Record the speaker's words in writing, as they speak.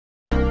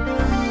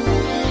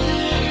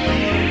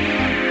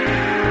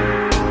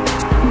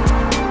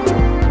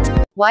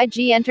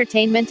YG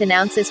Entertainment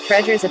announces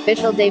Treasure's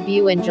official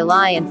debut in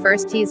July and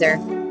first teaser.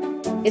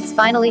 It's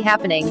finally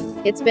happening.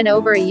 It's been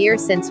over a year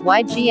since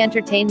YG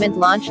Entertainment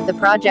launched the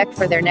project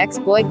for their next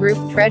boy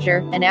group,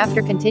 Treasure, and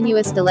after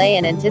continuous delay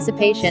and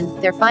anticipation,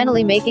 they're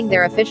finally making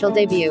their official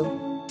debut.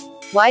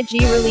 YG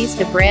released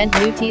a brand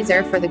new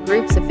teaser for the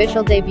group's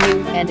official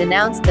debut, and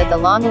announced that the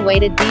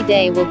long-awaited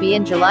D-Day will be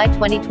in July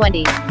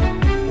 2020.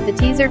 The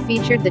teaser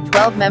featured the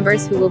 12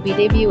 members who will be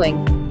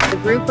debuting. The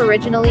group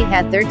originally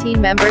had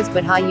 13 members,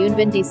 but Ha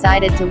Yoonbin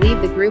decided to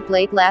leave the group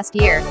late last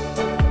year.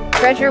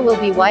 Treasure will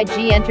be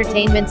YG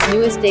Entertainment's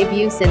newest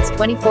debut since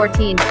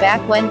 2014,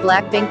 back when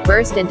Blackpink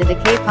burst into the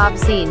K-pop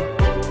scene.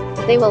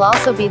 They will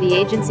also be the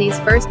agency's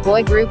first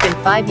boy group in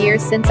 5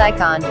 years since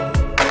iKON.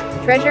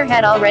 Treasure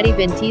had already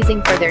been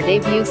teasing for their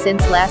debut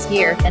since last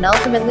year, and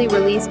ultimately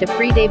released a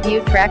pre-debut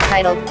track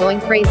titled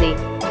Going Crazy.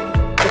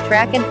 The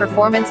track and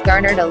performance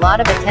garnered a lot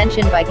of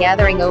attention by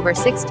gathering over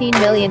 16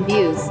 million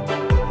views.